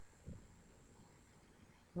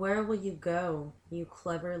Where will you go, you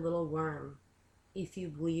clever little worm, if you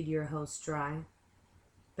bleed your host dry?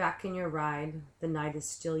 Back in your ride, the night is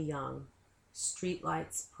still young.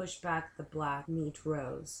 Streetlights push back the black meat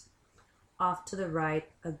rows. Off to the right,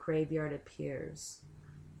 a graveyard appears.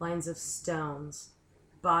 Lines of stones,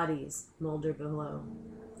 bodies molder below.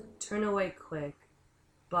 Turn away quick,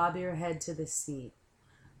 bob your head to the seat,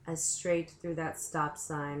 as straight through that stop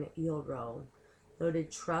sign you'll roll.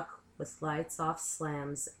 Loaded truck with lights off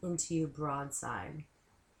slams into you broadside.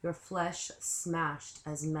 Your flesh smashed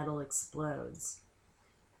as metal explodes.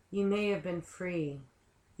 You may have been free.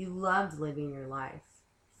 You loved living your life.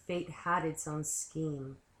 Fate had its own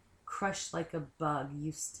scheme. Crushed like a bug,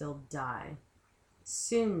 you still die.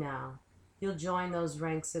 Soon now, you'll join those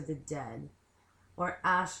ranks of the dead. Or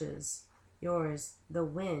ashes, yours, the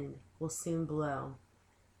wind will soon blow.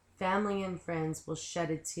 Family and friends will shed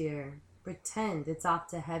a tear. Pretend it's off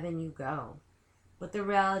to heaven you go. But the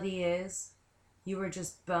reality is, you were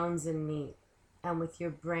just bones and meat. And with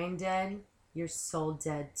your brain dead, your soul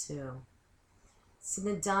dead too. So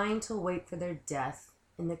the dying to wait for their death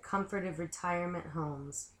in the comfort of retirement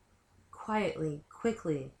homes. Quietly,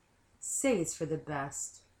 quickly, say it's for the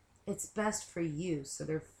best. It's best for you, so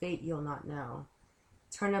their fate you'll not know.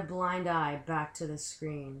 Turn a blind eye back to the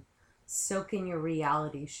screen. Soak in your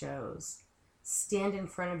reality shows. Stand in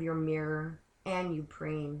front of your mirror and you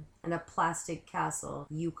preen in a plastic castle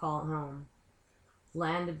you call home.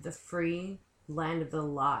 Land of the free, land of the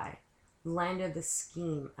lie, land of the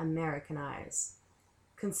scheme Americanize.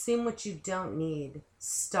 Consume what you don't need,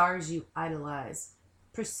 stars you idolize.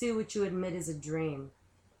 Pursue what you admit is a dream,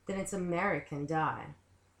 then it's American die.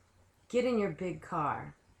 Get in your big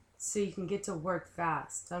car so you can get to work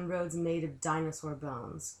fast on roads made of dinosaur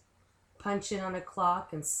bones. Punch in on a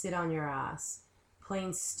clock and sit on your ass,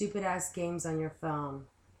 playing stupid-ass games on your phone.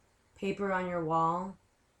 Paper on your wall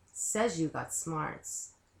says you got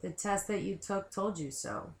smarts. The test that you took told you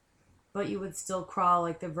so. But you would still crawl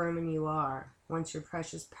like the vermin you are once your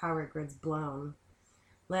precious power grid's blown.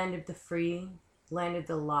 Land of the free, land of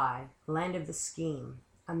the lie, land of the scheme,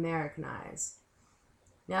 Americanize.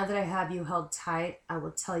 Now that I have you held tight, I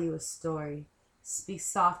will tell you a story. Speak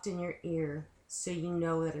soft in your ear, so you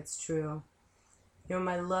know that it's true. You're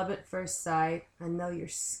my love at first sight, and though you're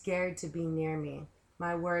scared to be near me,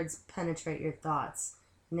 my words penetrate your thoughts,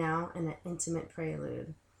 now in an intimate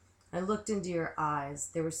prelude. I looked into your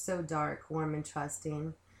eyes. They were so dark, warm, and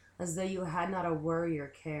trusting, as though you had not a worry or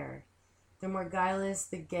care. The more guileless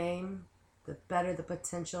the game, the better the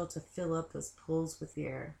potential to fill up those pools with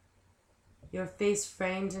fear. Your face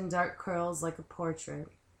framed in dark curls like a portrait.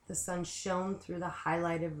 The sun shone through the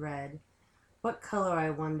highlight of red. What color,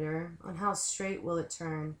 I wonder, and how straight will it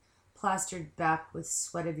turn, plastered back with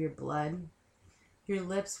sweat of your blood? Your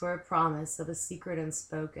lips were a promise of a secret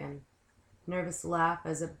unspoken. Nervous laugh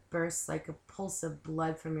as it bursts like a pulse of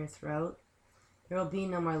blood from your throat. There will be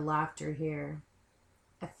no more laughter here.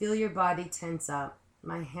 I feel your body tense up,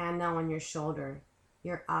 my hand now on your shoulder,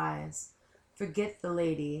 your eyes. Forget the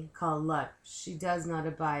lady called luck. She does not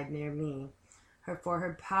abide near me. For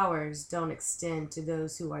her powers don't extend to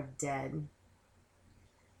those who are dead.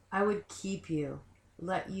 I would keep you,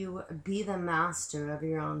 let you be the master of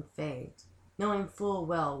your own fate, knowing full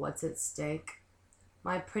well what's at stake.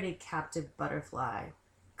 My pretty captive butterfly,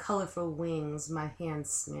 colorful wings my hands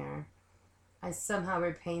smear. I somehow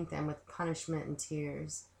repaint them with punishment and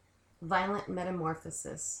tears. Violent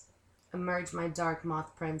metamorphosis, emerge my dark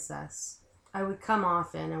moth princess. I would come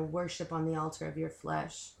often and worship on the altar of your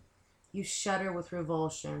flesh. You shudder with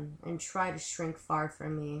revulsion and try to shrink far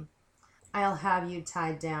from me. I'll have you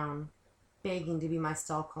tied down, begging to be my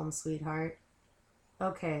Stockholm sweetheart.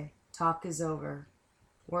 Okay, talk is over.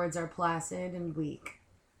 Words are placid and weak.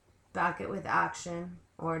 Back it with action,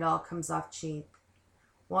 or it all comes off cheap.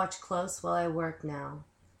 Watch close while I work now.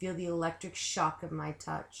 Feel the electric shock of my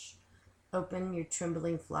touch. Open your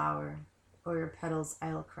trembling flower, or your petals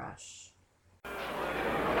I'll crush.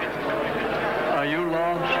 Are you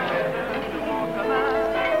lost?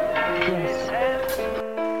 Yes.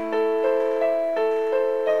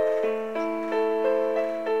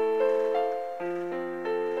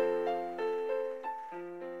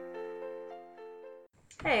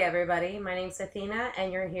 Hey everybody, my name's Athena,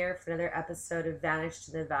 and you're here for another episode of Vanished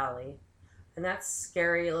in the Valley. And that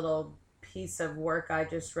scary little piece of work I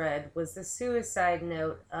just read was the suicide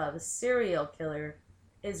note of serial killer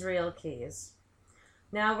Israel Keyes.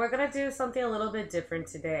 Now we're going to do something a little bit different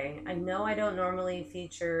today. I know I don't normally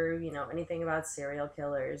feature, anything about serial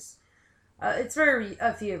killers. It's for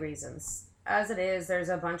a few reasons. As it is, there's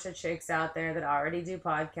a bunch of chicks out there that already do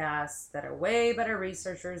podcasts that are way better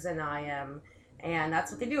researchers than I am. And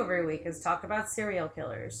that's what they do every week, is talk about serial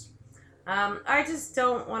killers. I just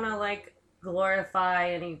don't want to like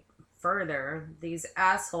glorify any further these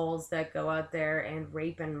assholes that go out there and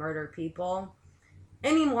rape and murder people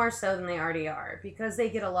any more so than they already are, because they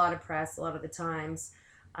get a lot of press a lot of the times.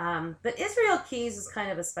 But Israel Keys is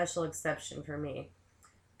kind of a special exception for me.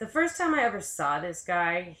 The first time I ever saw this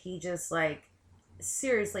guy, he just like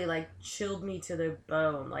seriously like chilled me to the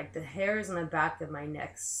bone. Like the hairs on the back of my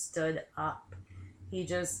neck stood up.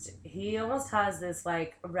 He almost has this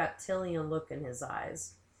like reptilian look in his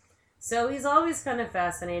eyes. So he's always kind of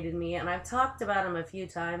fascinated me, and I've talked about him a few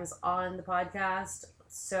times on the podcast.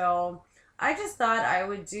 So I just thought I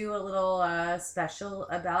would do a little special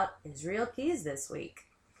about Israel Keys this week.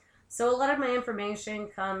 So a lot of my information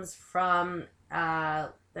comes from,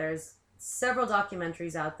 there's several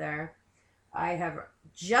documentaries out there. I have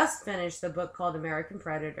just finished the book called American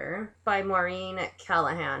Predator by Maureen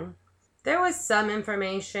Callahan. There was some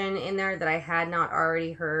information in there that I had not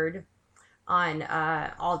already heard on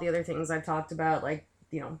all the other things I've talked about, like,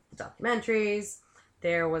 the documentaries.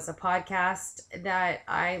 There was a podcast that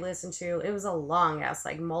I listened to. It was a long-ass,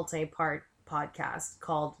 like, multi-part podcast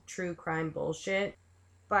called True Crime Bullshit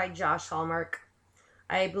by Josh Hallmark.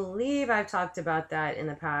 I believe I've talked about that in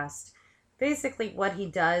the past. Basically, what he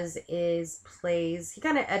does is he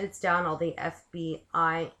kind of edits down all the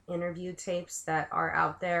FBI interview tapes that are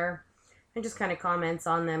out there and just kind of comments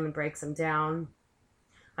on them and breaks them down.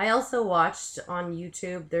 I also watched on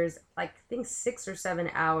YouTube, there's like, I think 6 or 7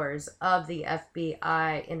 hours of the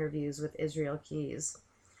FBI interviews with Israel Keys.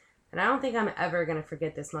 And I don't think I'm ever going to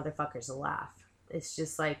forget this motherfucker's laugh. It's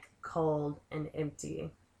just like cold and empty.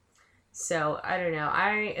 So, I don't know.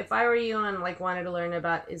 If I were you and like wanted to learn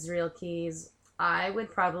about Israel Keys, I would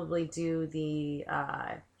probably do the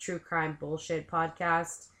True Crime Bullshit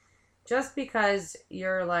podcast. Just because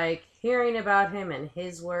you're like hearing about him and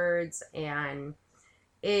his words, and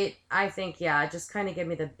I think, just kind of give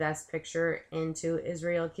me the best picture into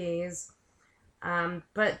Israel Keys.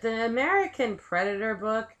 But the American Predator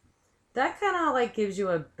book, that kind of like gives you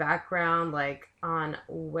a background like on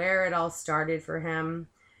where it all started for him.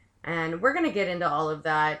 And we're going to get into all of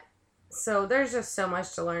that. So there's just so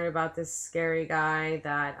much to learn about this scary guy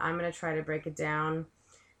that I'm going to try to break it down.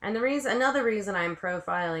 And another reason I'm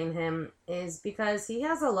profiling him is because he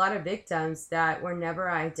has a lot of victims that were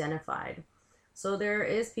never identified. So there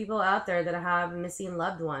is people out there that have missing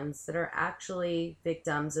loved ones that are actually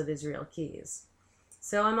victims of Israel Keys.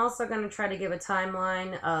 So I'm also going to try to give a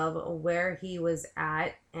timeline of where he was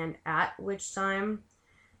at and at which time,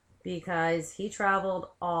 because he traveled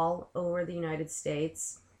all over the United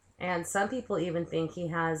States, and some people even think he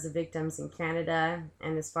has victims in Canada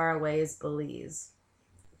and as far away as Belize.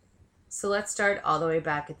 So let's start all the way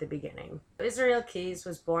back at the beginning. Israel Keys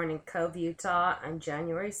was born in Cove, Utah on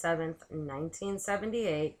January 7th,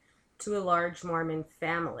 1978, to a large Mormon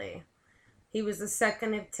family. He was the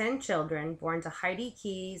second of 10 children born to Heidi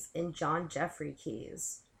Keys and John Jeffrey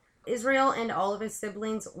Keys. Israel and all of his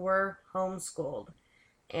siblings were homeschooled.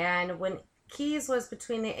 And when Keys was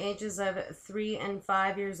between the ages of 3 and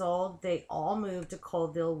 5 years old, they all moved to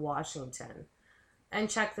Colville, Washington. And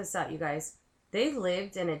check this out, you guys. They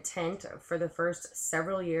lived in a tent for the first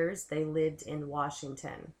several years they lived in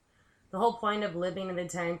Washington. The whole point of living in the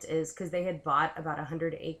tent is because they had bought about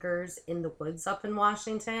 100 acres in the woods up in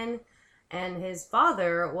Washington. And his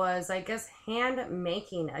father was, I guess, hand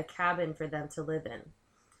making a cabin for them to live in.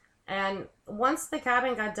 And once the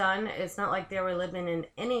cabin got done, it's not like they were living in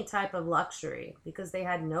any type of luxury, because they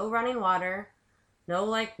had no running water, no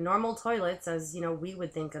like normal toilets as, we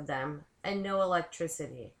would think of them, and no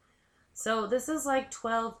electricity. So this is like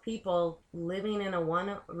 12 people living in a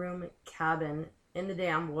one-room cabin in the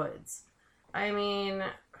damn woods. I mean,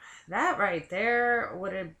 that right there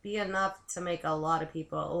would be enough to make a lot of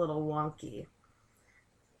people a little wonky.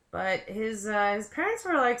 But his parents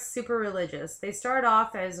were like super religious. They start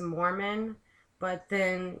off as Mormon, but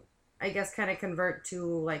then I guess kind of convert to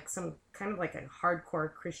like some kind of like a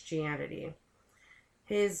hardcore Christianity.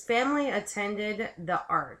 His family attended the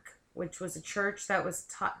Ark, which was a church that was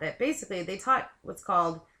they taught what's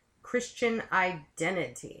called Christian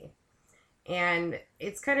identity. And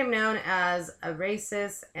it's kind of known as a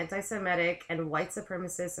racist, anti-Semitic, and white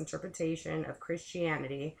supremacist interpretation of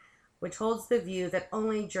Christianity, which holds the view that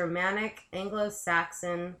only Germanic,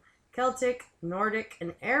 Anglo-Saxon, Celtic, Nordic,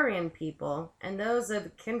 and Aryan people, and those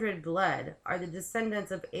of kindred blood, are the descendants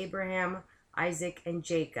of Abraham, Isaac, and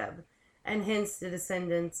Jacob, and hence the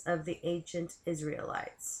descendants of the ancient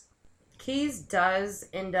Israelites. Keys does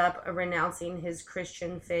end up renouncing his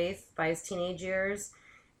Christian faith by his teenage years,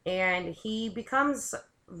 and he becomes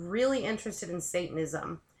really interested in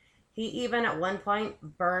Satanism. He even at one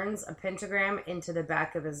point burns a pentagram into the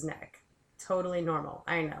back of his neck. Totally normal,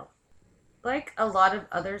 I know. Like a lot of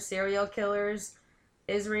other serial killers,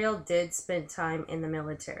 Israel did spend time in the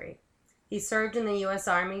military. He served in the U.S.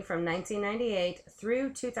 Army from 1998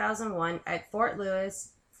 through 2001 at Fort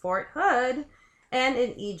Lewis, Fort Hood, and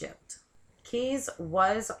in Egypt. Keyes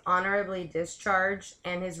was honorably discharged,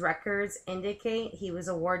 and his records indicate he was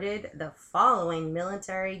awarded the following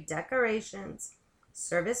military decorations,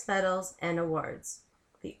 service medals, and awards: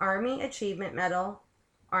 the Army Achievement Medal,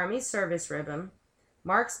 Army Service Ribbon,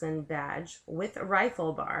 Marksman Badge with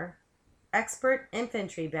Rifle Bar, Expert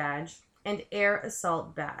Infantry Badge, and Air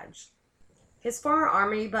Assault Badge. His former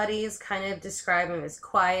Army buddies kind of describe him as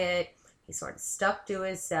quiet. He sort of stuck to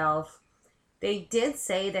himself. They did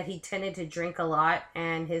say that he tended to drink a lot,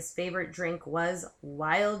 and his favorite drink was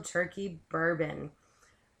Wild Turkey Bourbon.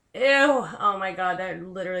 Ew! Oh my god, that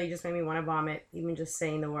literally just made me want to vomit, even just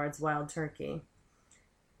saying the words Wild Turkey.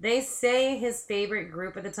 They say his favorite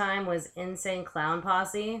group at the time was Insane Clown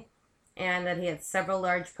Posse, and that he had several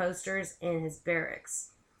large posters in his barracks.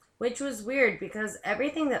 Which was weird because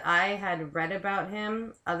everything that I had read about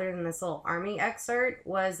him, other than this little army excerpt,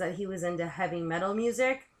 was that he was into heavy metal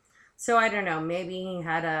music. So I don't know, maybe he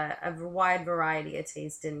had a wide variety of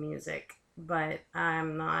taste in music, but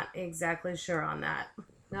I'm not exactly sure on that.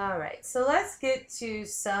 All right, so let's get to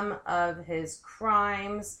some of his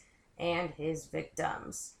crimes and his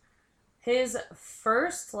victims. His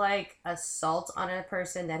first, assault on a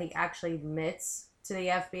person that he actually admits to the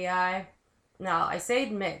FBI. Now, I say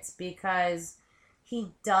admits because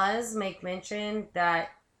he does make mention that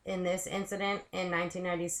in this incident in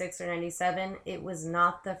 1996 or 97, it was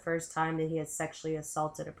not the first time that he had sexually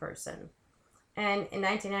assaulted a person. And in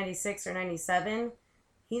 1996 or 97,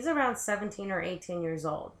 he's around 17 or 18 years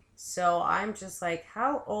old. So I'm just like,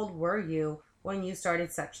 how old were you when you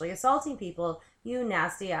started sexually assaulting people, you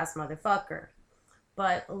nasty ass motherfucker?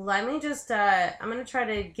 But let me just, I'm going to try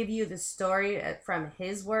to give you the story from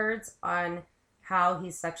his words on how he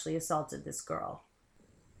sexually assaulted this girl.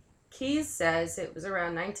 Keyes says it was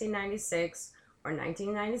around 1996 or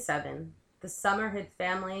 1997. The Summerhood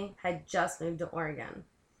family had just moved to Oregon.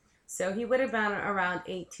 So he would have been around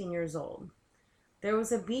 18 years old. There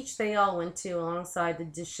was a beach they all went to alongside the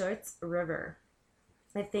Deschutes River.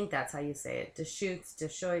 I think that's how you say it.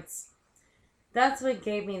 Deschutes. That's what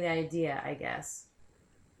gave me the idea, I guess.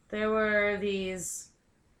 There were these,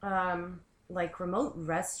 remote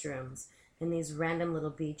restrooms in these random little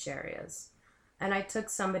beach areas. And I took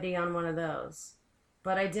somebody on one of those.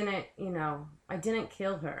 But I didn't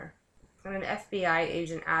kill her. And an FBI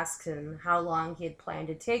agent asked him how long he had planned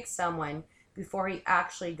to take someone before he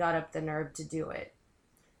actually got up the nerve to do it.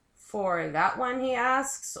 For that one, he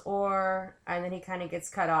asks, and then he kind of gets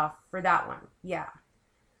cut off. For that one, yeah.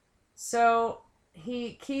 So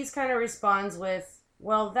Keyes kind of responds with,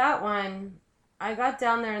 well, that one, I got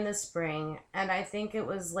down there in the spring, and I think it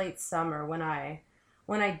was late summer when I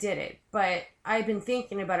did it. But I'd been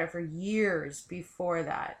thinking about it for years before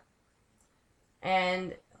that.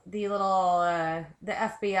 And the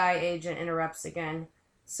FBI agent interrupts again.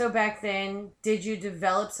 So back then, did you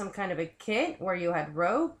develop some kind of a kit where you had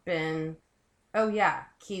rope and... Oh yeah,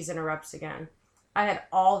 Keyes interrupts again. I had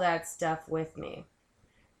all that stuff with me.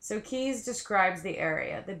 So Keyes describes the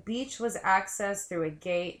area. The beach was accessed through a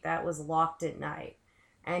gate that was locked at night.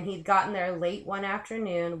 And he'd gotten there late one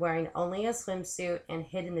afternoon wearing only a swimsuit and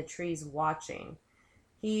hid in the trees watching.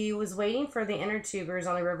 He was waiting for the inner tubers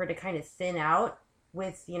on the river to kind of thin out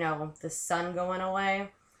with, the sun going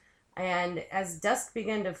away. And as dusk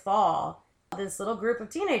began to fall, this little group of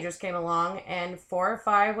teenagers came along, and 4 or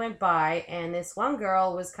 5 went by, and this one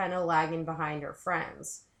girl was kind of lagging behind her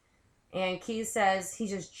friends. And Keyes says he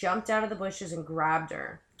just jumped out of the bushes and grabbed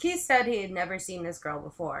her. Keyes said he had never seen this girl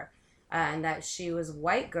before, and that she was a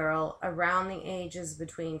white girl around the ages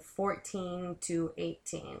between 14 to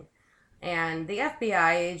 18. And the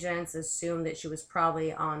FBI agents assumed that she was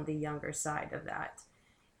probably on the younger side of that.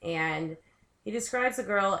 And he describes the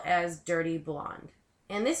girl as dirty blonde.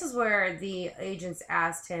 And this is where the agents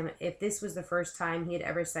asked him if this was the first time he had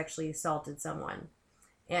ever sexually assaulted someone.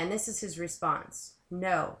 And this is his response.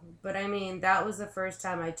 No, but that was the first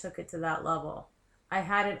time I took it to that level. I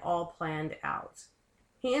had it all planned out.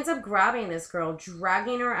 He ends up grabbing this girl,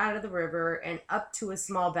 dragging her out of the river and up to a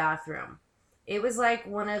small bathroom. It was like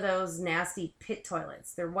one of those nasty pit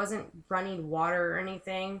toilets. There wasn't running water or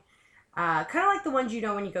anything. Kind of like the ones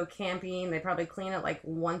when you go camping. They probably clean it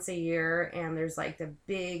once a year, and there's the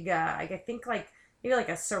big, I think maybe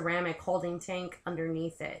a ceramic holding tank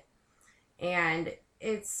underneath it. And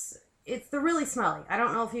it's they're really smelly. I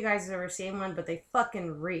don't know if you guys have ever seen one, but they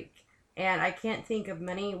fucking reek. And I can't think of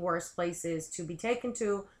many worse places to be taken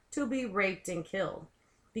to be raped and killed.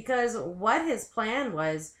 Because what his plan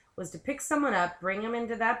was to pick someone up, bring him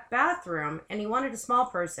into that bathroom, and he wanted a small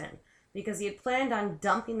person because he had planned on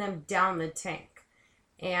dumping them down the tank.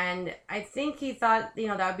 And I think he thought,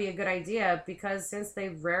 that would be a good idea because since they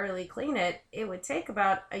rarely clean it, it would take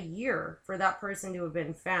about a year for that person to have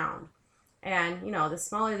been found. And, the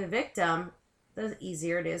smaller the victim, the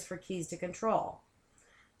easier it is for Keyes to control.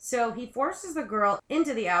 So he forces the girl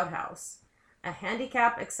into the outhouse, a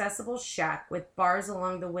handicap accessible shack with bars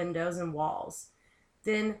along the windows and walls.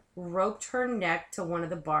 Then roped her neck to one of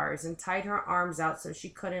the bars and tied her arms out so she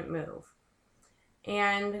couldn't move.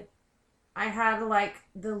 And I had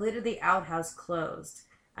the lid of the outhouse closed,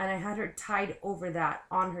 and I had her tied over that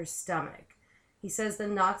on her stomach. He says the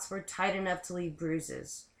knots were tight enough to leave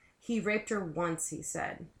bruises. He raped her once, he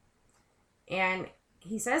said. And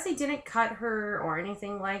he says he didn't cut her or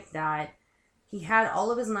anything like that. He had all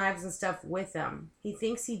of his knives and stuff with him. He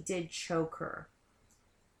thinks he did choke her.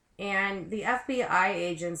 And the FBI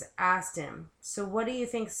agents asked him, "So what do you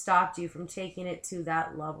think stopped you from taking it to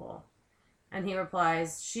that level?" And he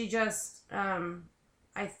replies, "She just,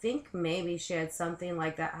 I think maybe she had something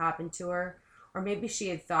like that happen to her, or maybe she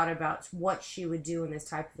had thought about what she would do in this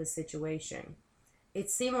type of a situation. It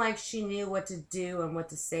seemed like she knew what to do and what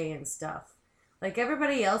to say and stuff. Like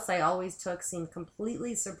everybody else I always took seemed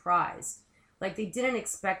completely surprised, like they didn't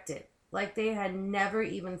expect it, like they had never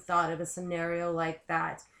even thought of a scenario like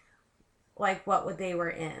that, like what they were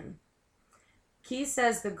in." Keyes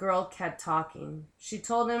says the girl kept talking. She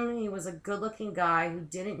told him he was a good-looking guy who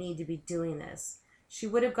didn't need to be doing this. She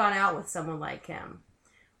would have gone out with someone like him.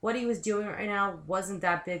 What he was doing right now wasn't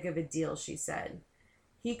that big of a deal, she said.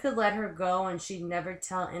 He could let her go and she'd never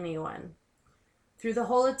tell anyone. Through the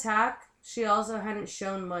whole attack, she also hadn't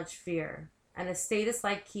shown much fear, and a status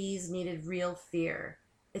like Keyes needed real fear.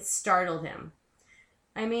 It startled him.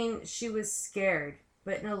 I mean, she was scared,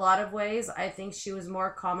 but in a lot of ways, I think she was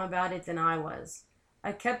more calm about it than I was.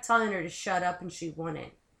 I kept telling her to shut up and she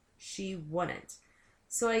wouldn't. She wouldn't.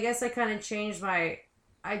 So I guess I kind of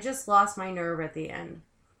I just lost my nerve at the end.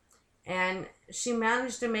 And she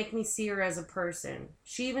managed to make me see her as a person.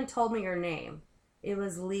 She even told me her name. It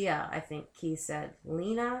was Leah, I think Keyes said.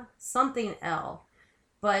 Lena? Something L.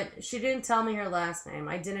 But she didn't tell me her last name.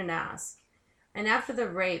 I didn't ask. And after the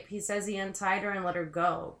rape, he says he untied her and let her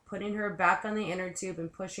go, putting her back on the inner tube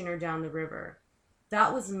and pushing her down the river.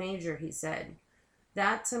 That was major, he said.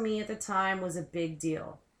 That, to me at the time, was a big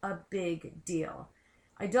deal. A big deal.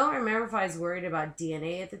 I don't remember if I was worried about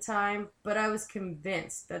DNA at the time, but I was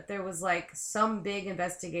convinced that there was some big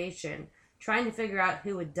investigation trying to figure out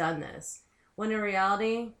who had done this. When in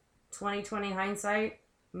reality, 2020 hindsight,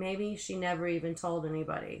 maybe she never even told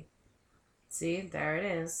anybody. See, there it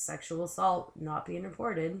is. Sexual assault not being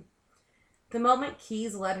reported. The moment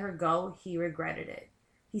Keyes let her go, he regretted it.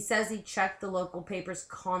 He says he checked the local papers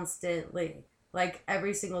constantly,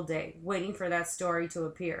 every single day, waiting for that story to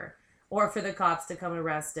appear, or for the cops to come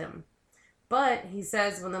arrest him. But he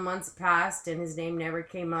says when the months passed and his name never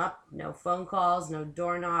came up, no phone calls, no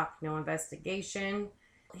door knock, no investigation,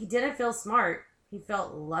 he didn't feel smart. He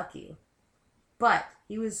felt lucky. But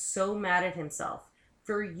he was so mad at himself.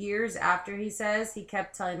 For years after, he says, he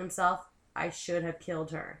kept telling himself, I should have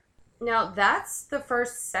killed her. Now, that's the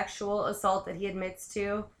first sexual assault that he admits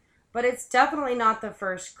to, but it's definitely not the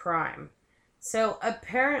first crime. So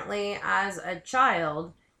apparently, as a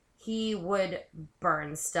child, he would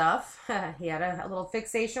burn stuff. He had a little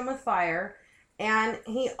fixation with fire, and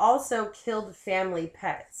he also killed family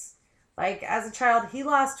pets. As a child, he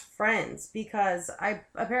lost friends because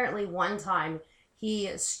apparently one time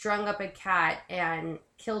he strung up a cat and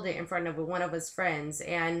killed it in front of one of his friends,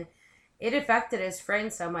 and it affected his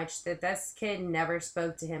friend so much that this kid never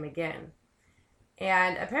spoke to him again.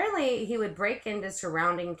 And apparently he would break into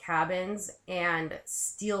surrounding cabins and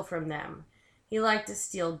steal from them. He liked to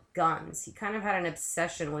steal guns. He kind of had an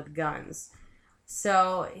obsession with guns.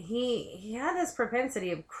 So he had this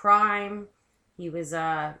propensity of crime. He was,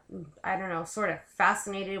 sort of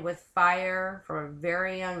fascinated with fire from a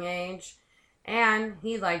very young age. And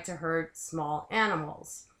he liked to hurt small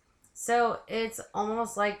animals. So it's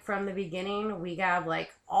almost like from the beginning, we have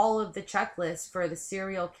all of the checklists for the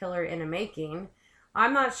serial killer in a making.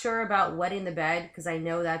 I'm not sure about wetting the bed because I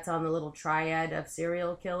know that's on the little triad of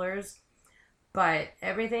serial killers. But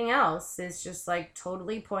everything else is just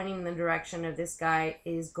totally pointing in the direction of this guy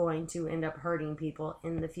is going to end up hurting people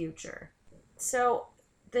in the future. So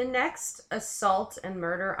the next assault and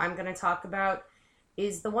murder I'm going to talk about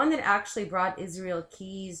is the one that actually brought Israel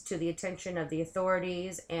Keyes to the attention of the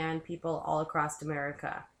authorities and people all across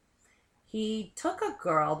America. He took a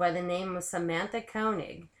girl by the name of Samantha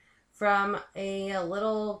Koenig from a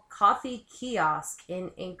little coffee kiosk in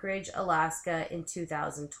Anchorage, Alaska in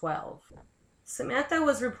 2012. Samantha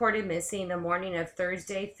was reported missing the morning of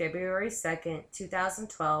Thursday, February 2nd,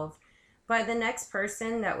 2012, by the next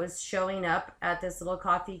person that was showing up at this little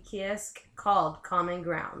coffee kiosk called Common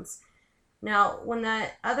Grounds. Now, when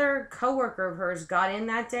that other coworker of hers got in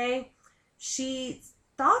that day, she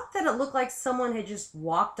thought that it looked like someone had just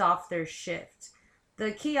walked off their shift.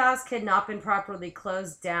 The kiosk had not been properly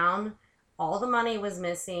closed down, all the money was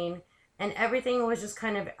missing, and everything was just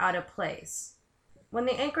kind of out of place. When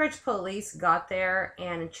the Anchorage police got there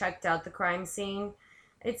and checked out the crime scene,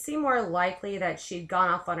 it seemed more likely that she'd gone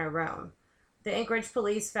off on her own. The Anchorage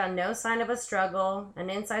police found no sign of a struggle, and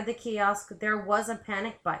inside the kiosk there was a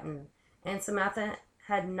panic button, and Samantha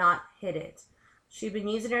had not hit it. She'd been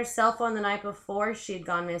using her cell phone the night before she'd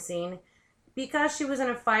gone missing because she was in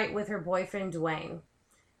a fight with her boyfriend, Dwayne.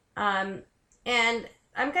 And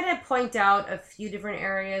I'm going to point out a few different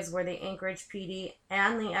areas where the Anchorage PD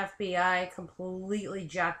and the FBI completely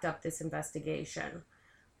jacked up this investigation.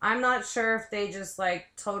 I'm not sure if they just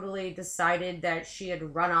totally decided that she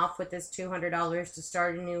had run off with this $200 to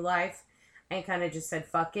start a new life and kind of just said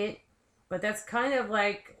fuck it. But that's kind of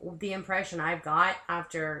the impression I've got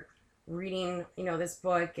after reading, this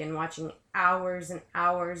book and watching hours and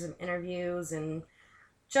hours of interviews and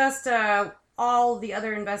just all the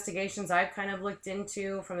other investigations I've kind of looked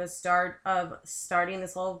into from the start of starting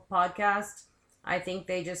this whole podcast. I think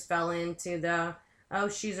they just fell into the, oh,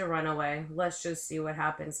 she's a runaway, let's just see what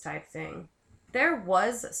happens type thing. There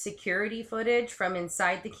was security footage from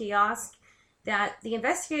inside the kiosk that the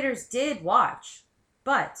investigators did watch,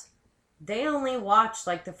 but they only watched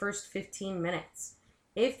the first 15 minutes.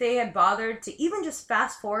 If they had bothered to even just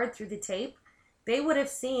fast forward through the tape, they would have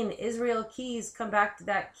seen Israel Keyes come back to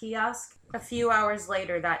that kiosk a few hours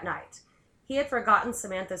later that night. He had forgotten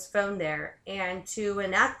Samantha's phone there, and to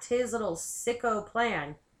enact his little sicko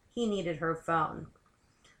plan, he needed her phone.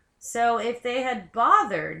 So if they had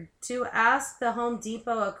bothered to ask the Home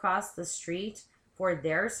Depot across the street for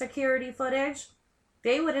their security footage,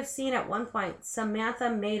 they would have seen at one point Samantha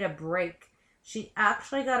made a break. She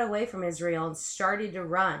actually got away from Israel and started to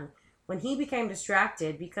run when he became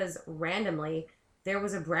distracted because randomly there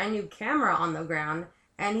was a brand new camera on the ground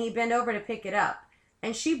and he bent over to pick it up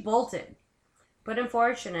and she bolted. But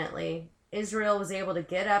unfortunately, Israel was able to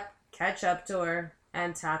get up, catch up to her,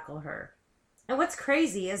 and tackle her. And what's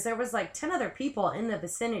crazy is there was 10 other people in the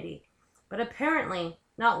vicinity, but apparently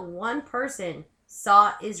not one person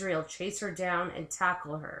saw Israel chase her down and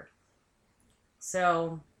tackle her.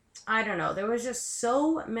 So, I don't know. There was just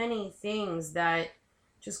so many things that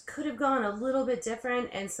just could have gone a little bit different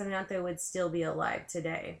and Samantha would still be alive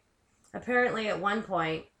today. Apparently at one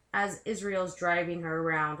point, as Israel's driving her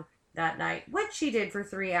around that night, which she did for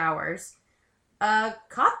 3 hours, a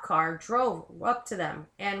cop car drove up to them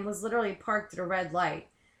and was literally parked at a red light.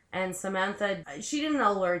 And Samantha, she didn't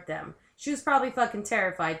alert them. She was probably fucking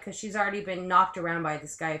terrified because she's already been knocked around by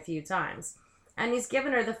this guy a few times. And he's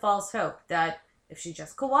given her the false hope that if she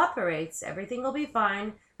just cooperates, everything will be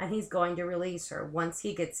fine and he's going to release her once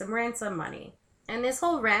he gets some ransom money. And this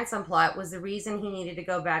whole ransom plot was the reason he needed to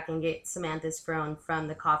go back and get Samantha's phone from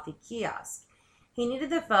the coffee kiosk. He needed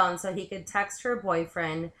the phone so he could text her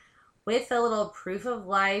boyfriend with a little proof of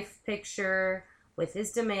life picture with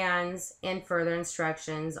his demands and further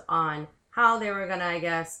instructions on how they were going to, I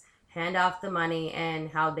guess, hand off the money and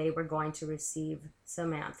how they were going to receive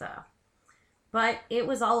Samantha. But it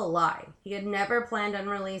was all a lie. He had never planned on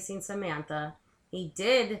releasing Samantha. He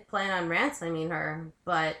did plan on ransoming her,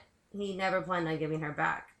 but he never planned on giving her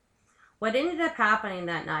back. What ended up happening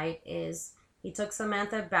that night is he took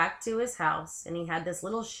Samantha back to his house and he had this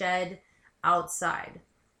little shed outside.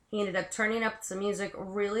 He ended up turning up some music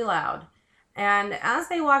really loud. And as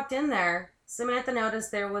they walked in there, Samantha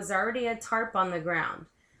noticed there was already a tarp on the ground.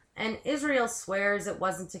 And Israel swears it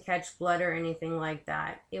wasn't to catch blood or anything like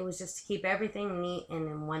that. It was just to keep everything neat and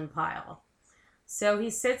in one pile. So he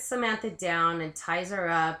sits Samantha down and ties her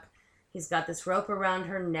up. He's got this rope around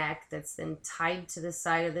her neck that's then tied to the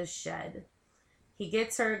side of the shed. He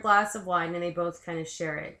gets her a glass of wine and they both kind of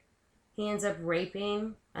share it. He ends up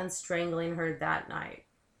raping and strangling her that night.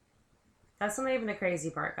 That's not even the crazy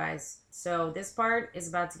part, guys. So this part is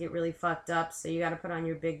about to get really fucked up, so you gotta put on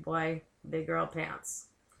your big boy, big girl pants.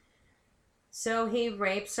 So he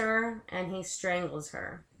rapes her and he strangles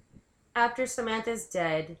her. After Samantha's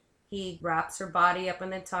dead, he wraps her body up in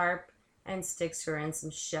the tarp and sticks her in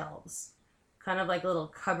some shelves. kind of like a little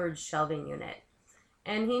cupboard shelving unit.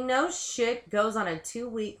 And he knows shit goes on a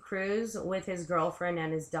 2-week cruise with his girlfriend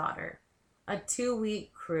and his daughter. A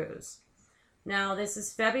 2-week cruise. Now, this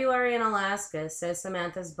is February in Alaska, so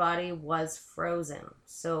Samantha's body was frozen.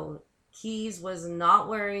 So Keyes was not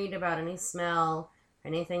worried about any smell,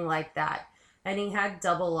 anything like that. And he had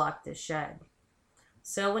double locked the shed.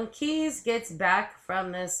 So when Keyes gets back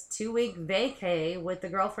from this 2-week vacay with the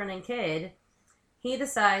girlfriend and kid, he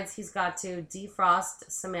decides he's got to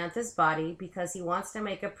defrost Samantha's body because he wants to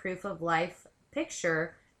make a proof of life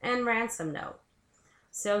picture and ransom note.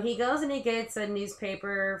 So he goes and he gets a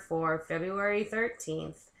newspaper for February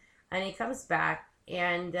 13th, and he comes back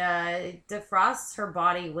and defrosts her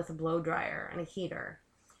body with a blow dryer and a heater.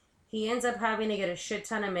 He ends up having to get a shit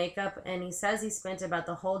ton of makeup, and he says he spent about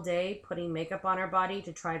the whole day putting makeup on her body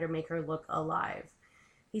to try to make her look alive.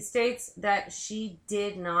 He states that she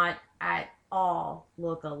did not at all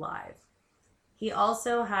look alive. He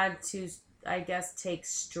also had to, I guess, take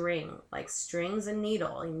strings and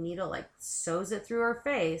needle. A needle like sews it through her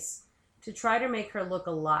face to try to make her look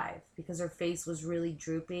alive because her face was really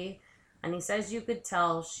droopy. And he says you could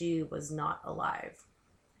tell she was not alive.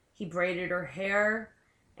 He braided her hair,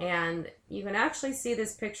 and you can actually see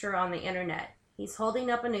this picture on the internet. He's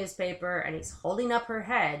holding up a newspaper and he's holding up her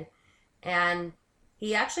head, and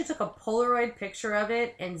he actually took a Polaroid picture of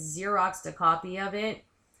it and Xeroxed a copy of it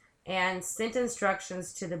and sent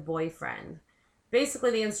instructions to the boyfriend. Basically,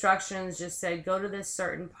 the instructions just said, go to this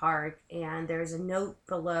certain park, and there's a note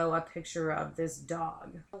below a picture of this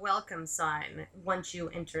dog. A welcome sign once you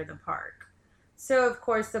enter the park. So, of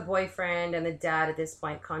course, the boyfriend and the dad at this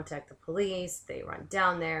point contact the police. They run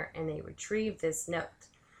down there, and they retrieve this note.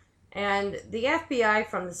 And the FBI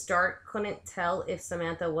from the start couldn't tell if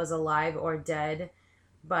Samantha was alive or dead,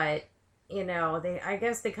 but I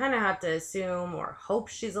guess they kind of have to assume or hope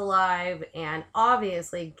she's alive, and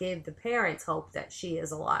obviously give the parents hope that she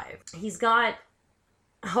is alive. He's got,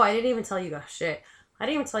 I didn't even tell you guys shit. I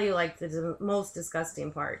didn't even tell you like the most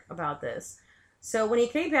disgusting part about this. So when he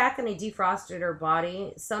came back and he defrosted her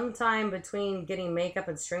body, sometime between getting makeup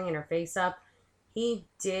and stringing her face up, he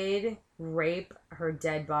did rape her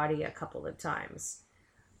dead body a couple of times.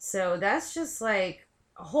 So that's just like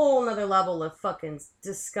a whole nother level of fucking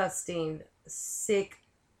disgusting, sick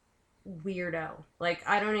weirdo. Like,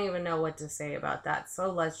 I don't even know what to say about that,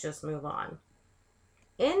 so let's just move on.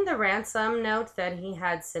 In the ransom note that he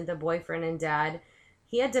had sent the boyfriend and dad,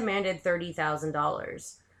 he had demanded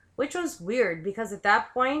 $30,000, which was weird because at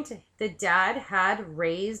that point, the dad had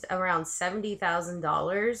raised around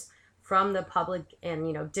 $70,000 from the public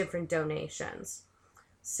and, different donations.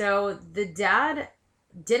 So the dad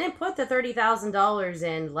didn't put the $30,000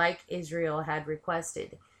 in like Israel had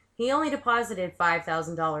requested. He only deposited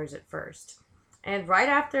 $5,000 at first. And right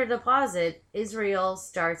after the deposit, Israel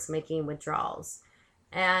starts making withdrawals.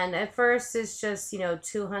 And at first it's just,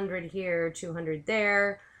 200 here, 200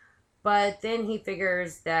 there. But then he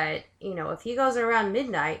figures that, if he goes around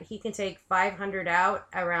midnight, he can take 500 out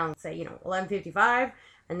around, say, 11:55.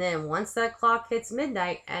 And then once that clock hits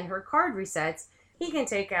midnight and her card resets, he can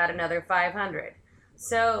take out another 500.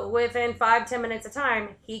 So within 5-10 minutes of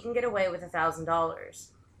time, he can get away with $1,000.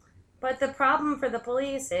 But the problem for the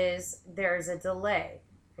police is there's a delay.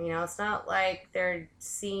 It's not like they're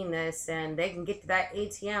seeing this and they can get to that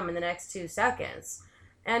ATM in the next 2 seconds.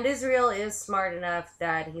 And Israel is smart enough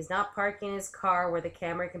that he's not parking his car where the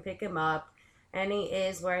camera can pick him up. And he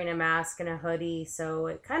is wearing a mask and a hoodie, so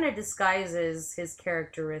it kind of disguises his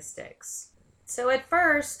characteristics. So at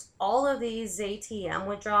first, all of these ATM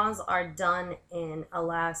withdrawals are done in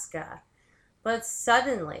Alaska. But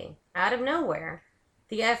suddenly, out of nowhere,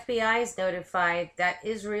 the FBI is notified that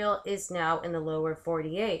Israel is now in the lower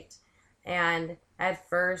 48. And at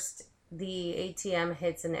first, the ATM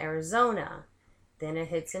hits in Arizona. Then it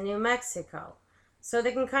hits in New Mexico. So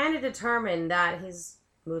they can kind of determine that he's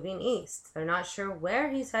moving east. They're not sure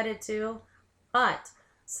where he's headed to, but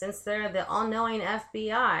since they're the all-knowing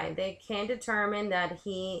FBI, they can determine that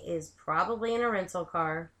he is probably in a rental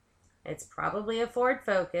car. It's probably a Ford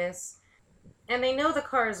Focus. And they know the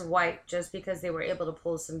car is white just because they were able to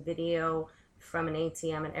pull some video from an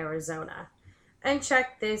ATM in Arizona. And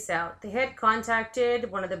check this out. They had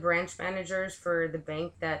contacted one of the branch managers for the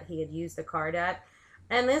bank that he had used the card at.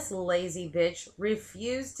 And this lazy bitch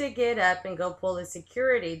refused to get up and go pull the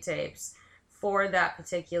security tapes for that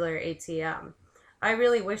particular ATM. I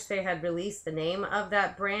really wish they had released the name of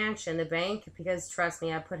that branch and the bank because, trust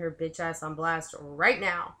me, I'd put her bitch ass on blast right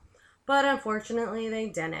now. But unfortunately, they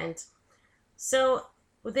didn't. So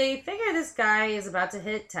Well, they figure this guy is about to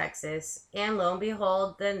hit Texas, and lo and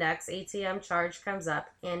behold, the next ATM charge comes up,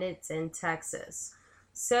 and it's in Texas.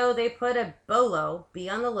 So they put a bolo,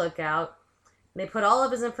 be on the lookout. They put all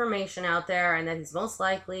of his information out there, and that he's most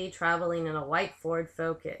likely traveling in a white Ford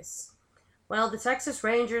Focus. Well, the Texas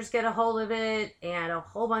Rangers get a hold of it, and a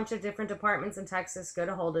whole bunch of different departments in Texas get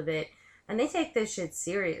a hold of it, and they take this shit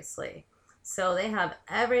seriously. So they have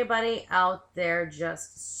everybody out there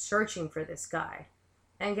just searching for this guy.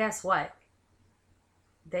 And guess what?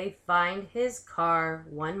 They find his car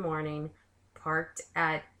one morning parked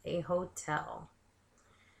at a hotel.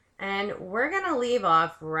 And we're going to leave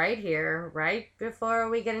off right here, right before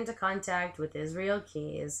we get into contact with Israel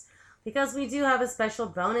Keyes, because we do have a special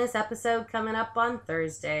bonus episode coming up on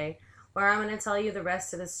Thursday where I'm going to tell you the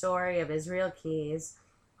rest of the story of Israel Keyes.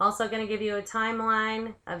 Also going to give you a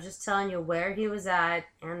timeline of just telling you where he was at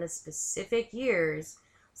and the specific years.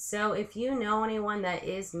 So if you know anyone that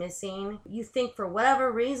is missing, you think for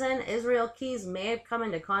whatever reason Israel Keyes may have come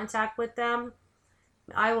into contact with them,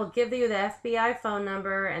 I will give you the FBI phone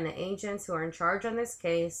number and the agents who are in charge on this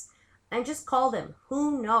case, and just call them.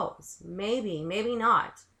 Who knows? Maybe, maybe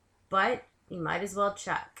not. But you might as well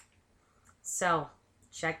check. So,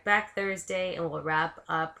 check back Thursday and we'll wrap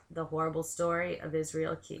up the horrible story of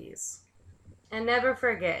Israel Keyes. And never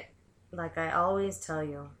forget, like I always tell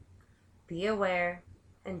you, be aware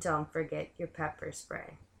and don't forget your pepper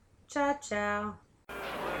spray. Ciao, ciao.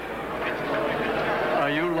 Are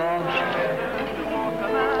you lost?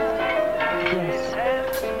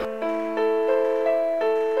 Yes.